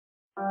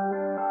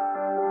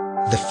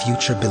The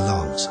future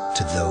belongs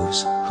to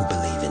those who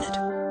believe in it.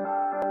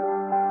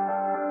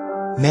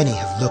 Many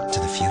have looked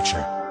to the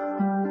future,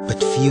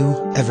 but few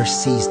ever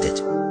seized it.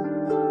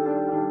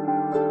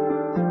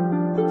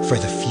 For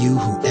the few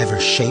who ever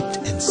shaped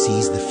and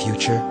seized the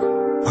future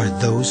are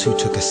those who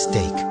took a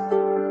stake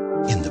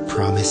in the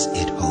promise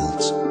it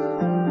holds.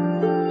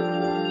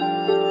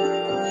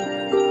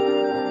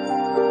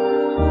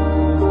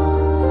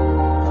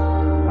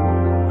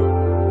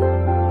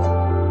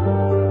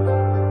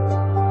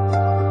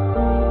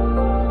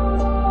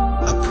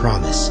 A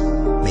promise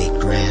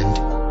made grand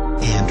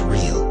and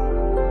real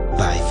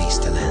by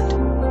Vista.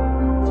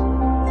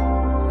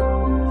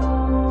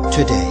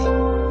 Today,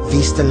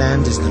 Vista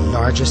is the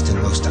largest and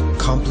most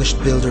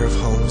accomplished builder of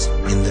homes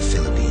in the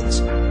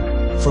Philippines.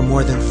 For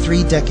more than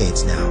 3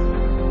 decades now,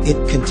 it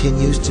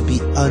continues to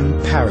be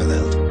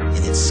unparalleled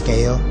in its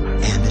scale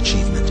and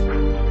achievement.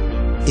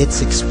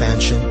 Its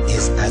expansion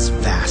is as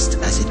vast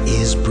as it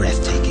is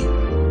breathtaking.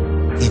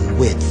 In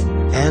width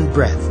and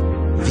breadth,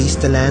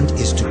 Vista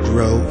is to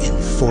grow in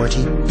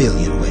 40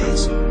 billion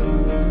ways.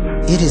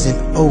 It is in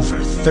over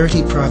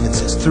 30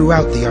 provinces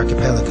throughout the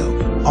archipelago,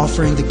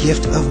 offering the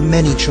gift of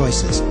many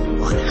choices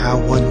on how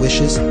one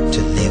wishes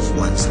to live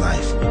one's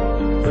life.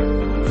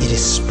 It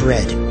is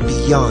spread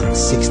beyond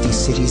 60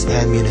 cities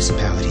and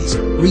municipalities,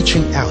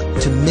 reaching out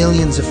to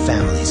millions of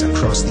families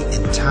across the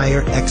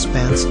entire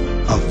expanse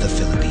of the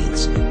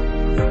Philippines.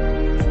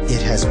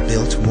 It has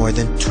built more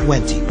than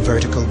 20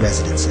 vertical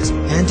residences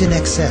and in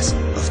excess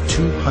of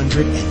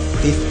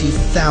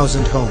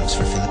 250,000 homes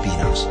for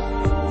Filipinos,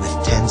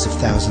 with tens of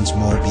thousands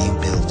more being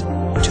built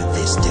to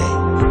this day.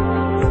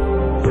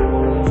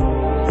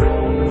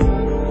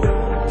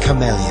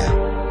 Camellia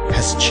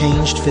has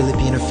changed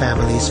Filipino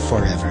families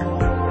forever.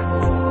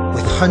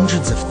 With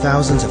hundreds of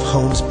thousands of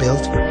homes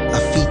built, a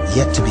feat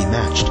yet to be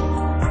matched,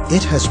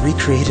 it has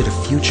recreated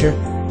a future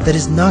that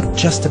is not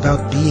just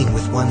about being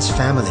with one's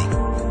family.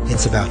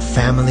 It's about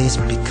families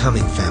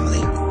becoming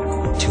family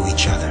to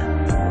each other.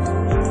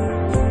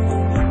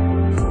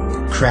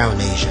 Crown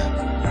Asia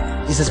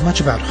is as much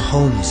about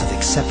homes of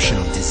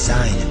exceptional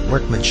design and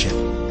workmanship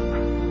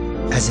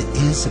as it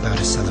is about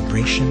a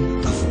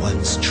celebration of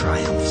one's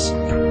triumphs.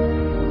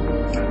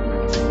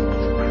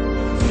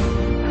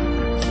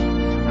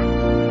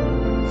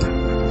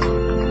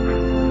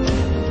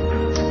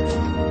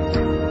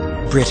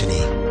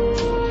 Brittany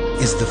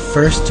is the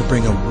first to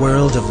bring a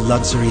world of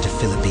luxury to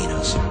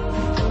Filipinos,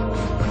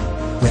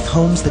 with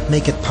homes that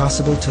make it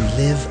possible to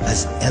live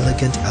as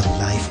elegant a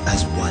life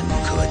as one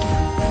could.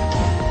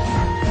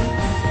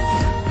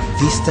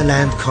 Vista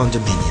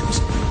Condominiums,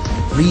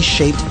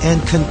 reshaped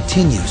and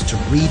continues to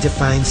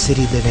redefine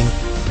city living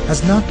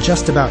as not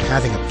just about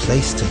having a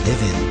place to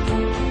live in,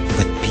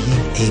 but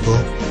being able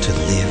to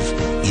live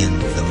in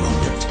the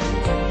moment.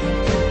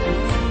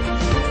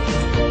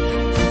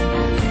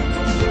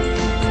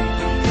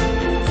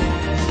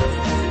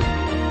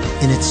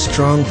 In its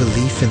strong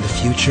belief in the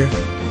future,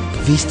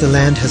 Vista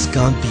has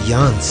gone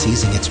beyond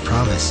seizing its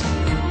promise.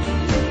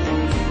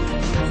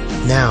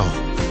 Now,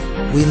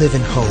 we live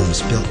in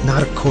homes built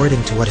not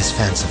according to what is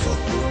fanciful,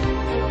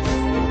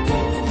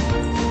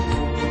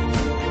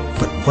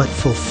 but what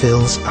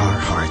fulfills our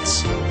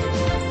hearts.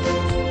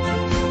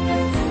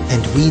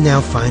 And we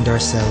now find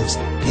ourselves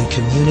in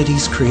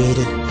communities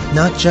created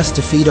not just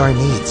to feed our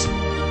needs,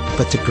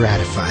 but to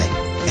gratify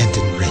and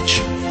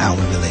enrich our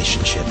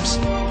relationships.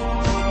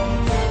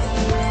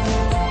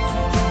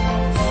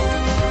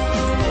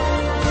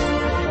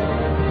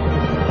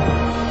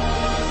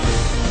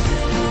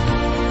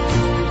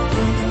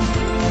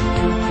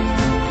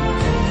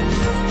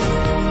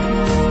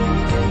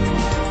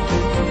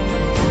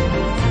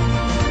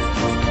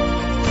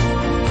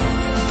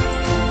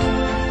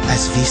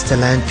 As Vista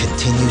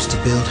continues to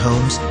build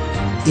homes,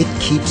 it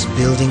keeps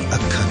building a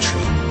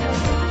country,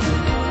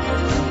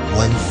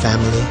 one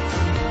family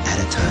at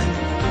a time.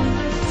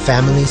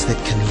 Families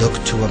that can look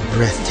to a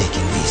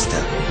breathtaking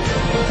Vista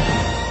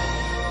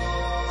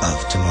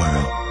of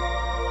tomorrow.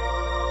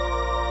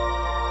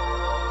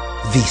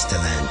 Vista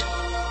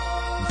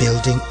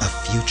building a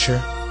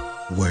future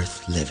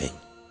worth living.